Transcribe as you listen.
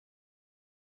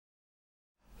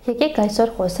Եկեք այսօր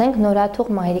խոսենք նորաթուղ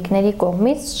մայրիկների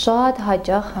կողմից շատ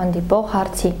հաճախ հանդիպող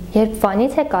հարցի,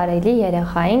 երբվանից է կարելի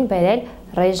երեխային բերել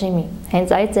ռեժիմի,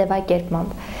 հենց այդ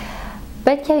ձևակերպմամբ։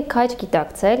 Պետք է քաջ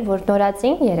գիտակցել, որ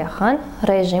նորածին երեխան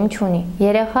ռեժիմ չունի։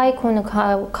 Երեխայի քունը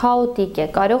քաոտիկ է,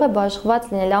 կարող է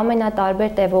բաշխված լինել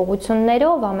ամենատարբեր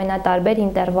տևողություններով, ամենատարբեր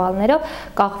ինտերվալներով,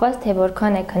 կախված թե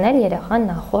որքան է քնել երեխան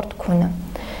նախորդ քունը։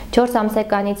 4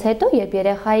 ամսեկանից հետո, երբ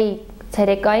երեխայի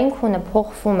ցերեկային քունը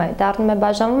փոխվում է, դառնում է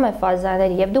բաժանվում է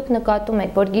ֆազաների եւ դուք նկատում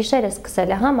եք, որ գիշերը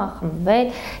սկսել է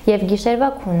համախմբվել եւ գիշերվա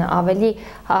քունը ավելի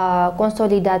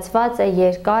կոնսոլիդացված է,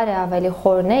 երկար է, ավելի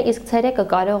խորն է, իսկ ցերեկը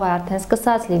կարող է արդեն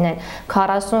սկսած լինեն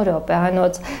 40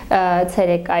 րոպեանոց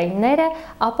ցերեկայինները,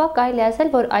 ապա կարելի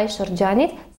ասել, որ այս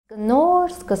շրջանից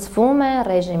նոր սկսվում է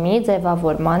ռեժիմի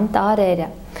ձևավորման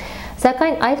տարերը։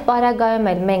 Սակայն այդ պարագայում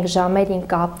էլ մենք ժամերին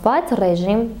կապված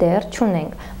ռեժիմ դեռ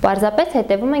չունենք։ Պարզապես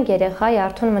հետևում ենք երեխայի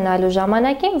արթուն մնալու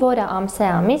ժամանակին, որը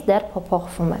ամսե-ամիս դեռ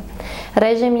փոփոխվում է։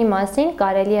 Ռեժիմի մասին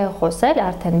կարելի է խոսել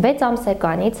արդեն 6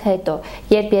 ամսեկանից հետո,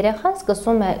 երբ երեխան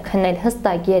սկսում է քնել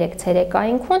հստակ 3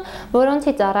 ցերեկային քուն,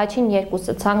 որոնցից առաջին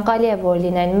երկուսը ցանկալի է որ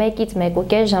լինեն 1-ից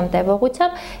 1.5 ժամ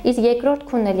տևողությամբ, իսկ երկրորդ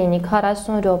քունը լինի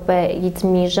 40 րոպեից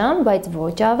մի ժամ, բայց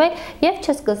ոչ ավել, եւ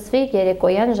չսկսվի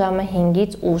երեկոյան ժամը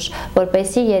 5-ից ուշ,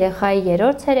 որպեսզի երեխայի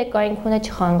երրորդ ցերեկային քունը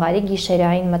չխանգարի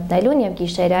գիշերային մտնելուն եւ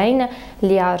գիշերայինը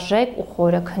լիարժեք ու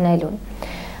խորը քնելուն։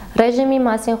 Ռեժիմի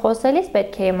մասին խոսելիս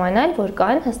պետք է իմանալ, որ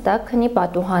կան հստակ քնի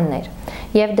պատուհաններ,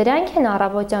 եւ դրանք են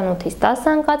առավոտյան 8-ից 10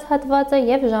 անկած հատվածը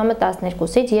եւ ժամը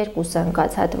 12-ից 2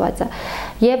 անկած հատվածը։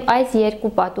 Եվ այս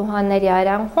երկու պատուհանների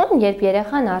արանքում, երբ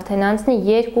երեխան արդեն անցնի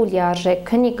 2 լիարժեք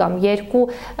քնի կամ 2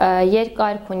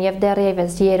 երկար քուն եւ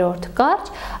դեռևս երրորդ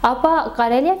կարճ, ապա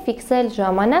կարելի է ֆիքսել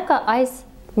ժամանակը այս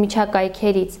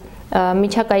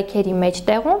միջակայքերի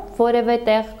մեջտեղում, որևէ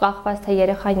տեղ կախված թե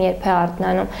երեխան երբ է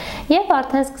արթնանում, եւ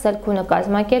արդեն սկսել քունը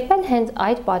կազմակերպել հենց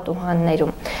այդ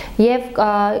պատուհաններում։ Եվ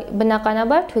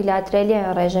բնականաբար թույլատրելի են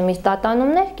ռեժիմի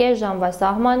ստատանումներ կես ժամվա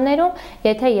սահմաններում,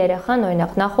 եթե երեխան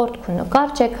օրինակ նախորդ քունը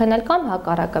կարճ է քնել կամ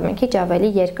հակառակը մի քիչ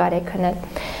ավելի երկար է քնել։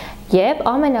 Եվ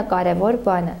ամենակարևոր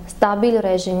բանը, ստաբիլ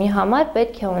ռեժիմի համար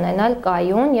պետք է ունենալ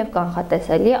կայուն եւ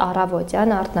կանխատեսելի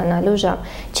առավոտյան արթնանալու ժամ։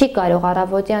 Չի կարող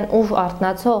առավոտյան ուշ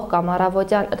արթնացող կամ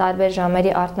առավոտյան տարբեր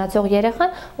ժամերի արթնացող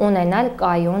երեխան ունենալ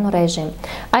կայուն ռեժիմ։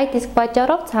 Այդ իսկ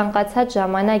պատճառով ցանկացած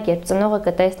ժամանակ, երբ ծնողը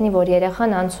կտեսնի, որ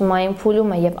երեխան անցումային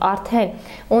փուլում է եւ արդեն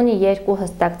ունի 2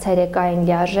 հստակ ցերեկային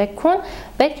լիարժեք քուն,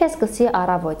 պետք է սկսի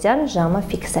առավոտյան ժամը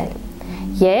ֆիքսել։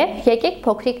 Եվ եկեք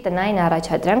փոքրիկ տնային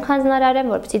առաջադրանք հանձնարարեմ,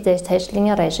 որպեսզի ձեզ հեշտ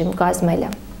լինի ռեժիմ կազմելը։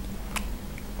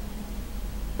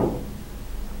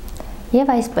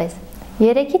 Եվ այսպես,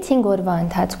 3-ից 5 օրվա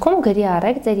ընթացքում գրի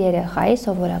առեք ձեր երեխայի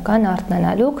սովորական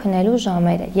արթնանալու, քնելու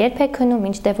ժամերը, երբ է քնում,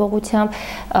 ինչ տևողությամբ,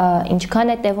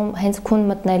 ինչքան է տևում հենց քուն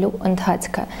մտնելու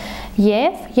ընթացքը։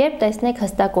 Եվ երբ տեսնեք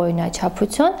հստակ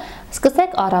օրինաչափություն,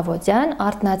 սկսեք առավոտյան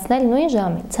արթնացնել նույն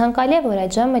ժամին։ Ցանկալի է, որ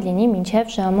այդ ժամը լինի մինչև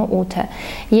ժամը 8-ը։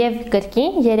 Եվ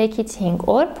կրկին 3-ից 5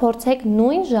 օր փորձեք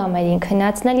նույն ժամերին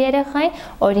քնացնել երեխային,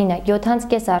 օրինակ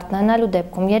 7:30 արթնանալու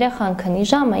դեպքում երեխան քնի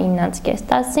ժամը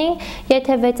 9:30-10-ին,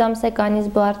 եթե 6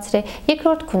 ամսեկանից բարձր է,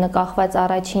 երկրորդ քունը կախված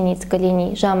առաջինից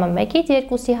կլինի ժամը 1-ից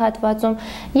 2-ի հատվածում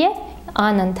եւ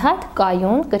անընդհատ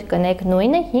կայուն կրկնեք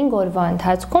նույնը 5 օրվա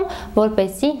ընթացքում,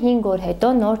 որպեսզի 5 օր հետո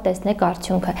նոր տեսնեք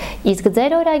արդյունքը։ Իսկ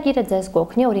ձեր օրագիրը ձեզ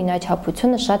կօգնի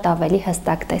օրինաչափությունը շատ ավելի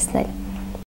հստակ տեսնել։